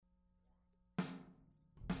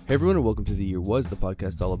Hey everyone, and welcome to The Year Was, the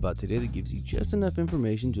podcast all about today that gives you just enough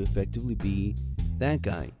information to effectively be that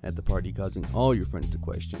guy at the party causing all your friends to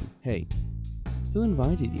question, hey, who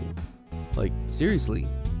invited you? Like, seriously,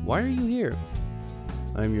 why are you here?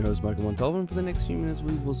 I'm your host, Michael Montalvo, and for the next few minutes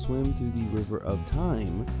we will swim through the river of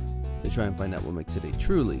time to try and find out what makes today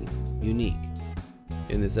truly unique.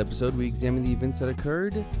 In this episode, we examine the events that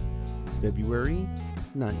occurred February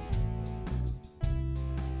 9th.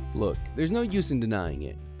 Look, there's no use in denying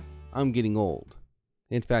it. I'm getting old.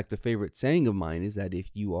 In fact, a favorite saying of mine is that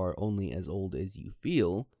if you are only as old as you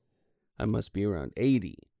feel, I must be around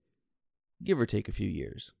 80, give or take a few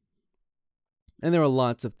years. And there are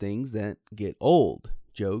lots of things that get old,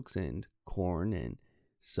 jokes and corn and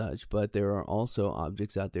such, but there are also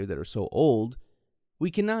objects out there that are so old, we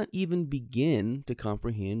cannot even begin to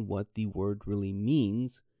comprehend what the word really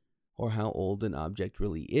means or how old an object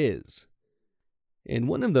really is. And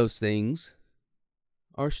one of those things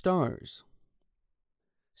are stars.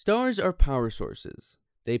 Stars are power sources.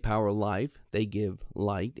 They power life, they give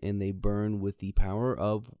light, and they burn with the power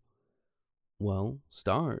of, well,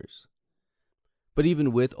 stars. But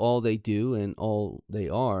even with all they do and all they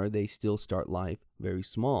are, they still start life very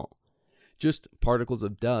small. Just particles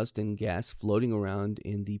of dust and gas floating around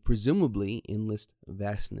in the presumably endless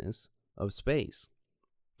vastness of space.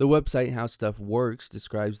 The website How Stuff Works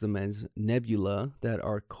describes them as nebula that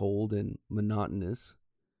are cold and monotonous,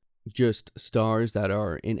 just stars that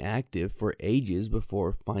are inactive for ages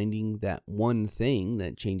before finding that one thing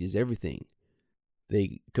that changes everything.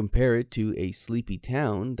 They compare it to a sleepy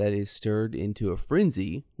town that is stirred into a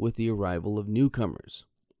frenzy with the arrival of newcomers.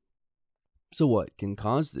 So what can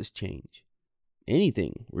cause this change?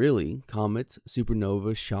 Anything, really. Comets,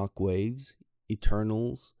 supernovas, shock waves,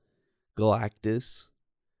 Eternals, Galactus.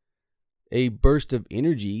 A burst of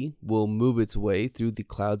energy will move its way through the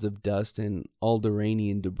clouds of dust and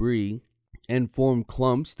Alderanian debris and form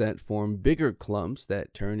clumps that form bigger clumps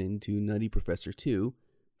that turn into Nutty Professor 2,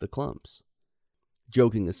 the clumps.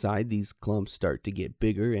 Joking aside, these clumps start to get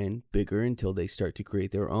bigger and bigger until they start to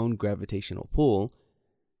create their own gravitational pull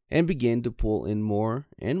and begin to pull in more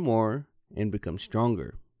and become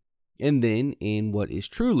stronger. And then, in what is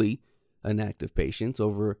truly an act of patience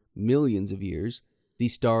over millions of years, the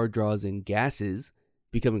star draws in gases,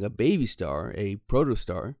 becoming a baby star, a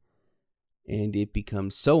protostar, and it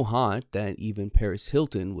becomes so hot that even Paris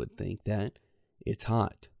Hilton would think that it's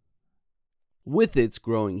hot. With its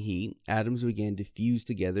growing heat, atoms begin to fuse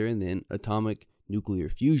together, and then atomic nuclear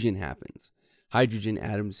fusion happens. Hydrogen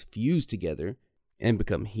atoms fuse together and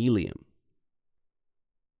become helium.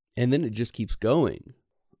 And then it just keeps going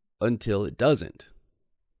until it doesn't.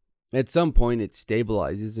 At some point, it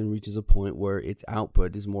stabilizes and reaches a point where its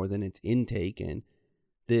output is more than its intake, and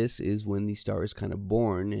this is when the star is kind of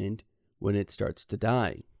born and when it starts to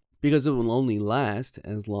die, because it will only last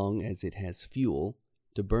as long as it has fuel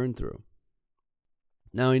to burn through.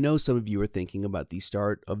 Now, I know some of you are thinking about the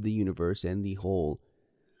start of the universe and the whole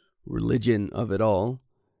religion of it all,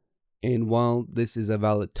 and while this is a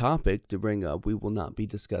valid topic to bring up, we will not be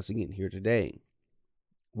discussing it here today.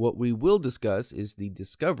 What we will discuss is the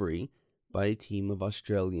discovery by a team of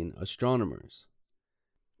Australian astronomers.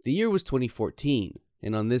 The year was 2014,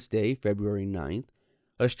 and on this day, February 9th,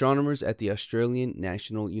 astronomers at the Australian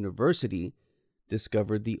National University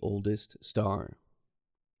discovered the oldest star.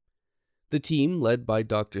 The team, led by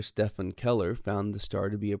Dr. Stephan Keller, found the star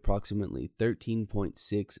to be approximately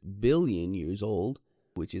 13.6 billion years old,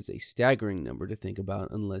 which is a staggering number to think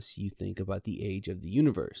about unless you think about the age of the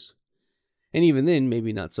universe. And even then,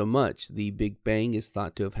 maybe not so much. The Big Bang is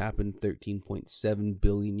thought to have happened 13.7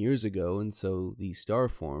 billion years ago, and so the star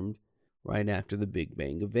formed right after the Big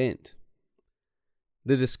Bang event.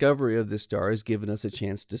 The discovery of this star has given us a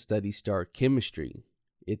chance to study star chemistry.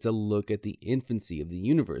 It's a look at the infancy of the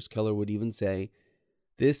universe. Keller would even say,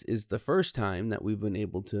 this is the first time that we've been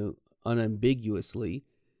able to unambiguously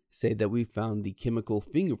say that we found the chemical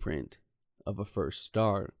fingerprint of a first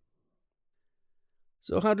star.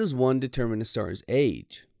 So how does one determine a star's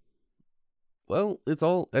age? Well, it's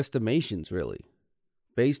all estimations, really.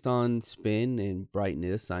 Based on spin and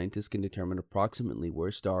brightness, scientists can determine approximately where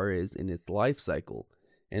a star is in its life cycle,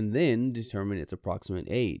 and then determine its approximate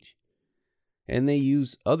age. And they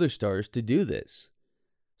use other stars to do this.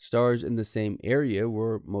 Stars in the same area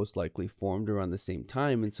were most likely formed around the same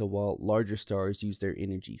time, and so while larger stars use their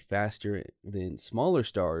energy faster than smaller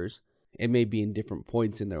stars, it may be in different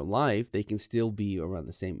points in their life, they can still be around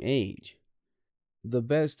the same age. The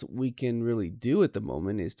best we can really do at the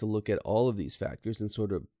moment is to look at all of these factors and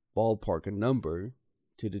sort of ballpark a number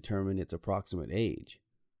to determine its approximate age.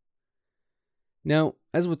 Now,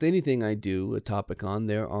 as with anything I do a topic on,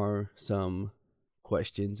 there are some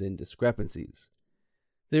questions and discrepancies.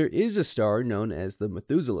 There is a star known as the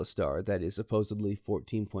Methuselah star that is supposedly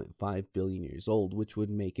 14.5 billion years old, which would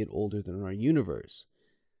make it older than our universe.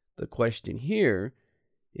 The question here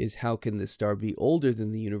is, how can this star be older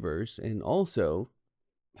than the universe, and also,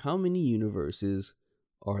 how many universes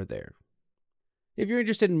are there? If you're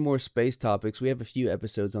interested in more space topics, we have a few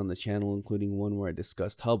episodes on the channel, including one where I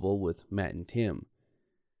discussed Hubble with Matt and Tim.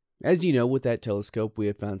 As you know, with that telescope, we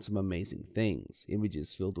have found some amazing things.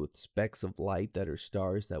 Images filled with specks of light that are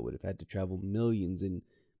stars that would have had to travel millions and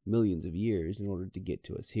millions of years in order to get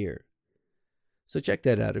to us here. So check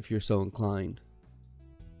that out if you're so inclined.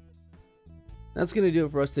 That's going to do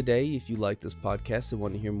it for us today. If you like this podcast and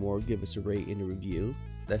want to hear more, give us a rate and a review.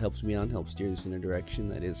 That helps me out and helps steer us in a direction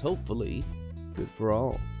that is hopefully good for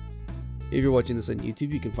all. If you're watching this on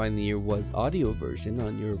YouTube, you can find the Year Was audio version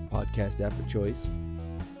on your podcast app of choice.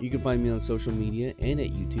 You can find me on social media and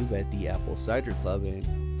at YouTube at the Apple Cider Club.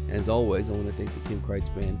 And as always, I want to thank the Tim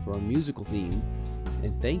Kreitz Band for our musical theme.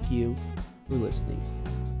 And thank you for listening.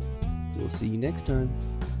 We'll see you next time.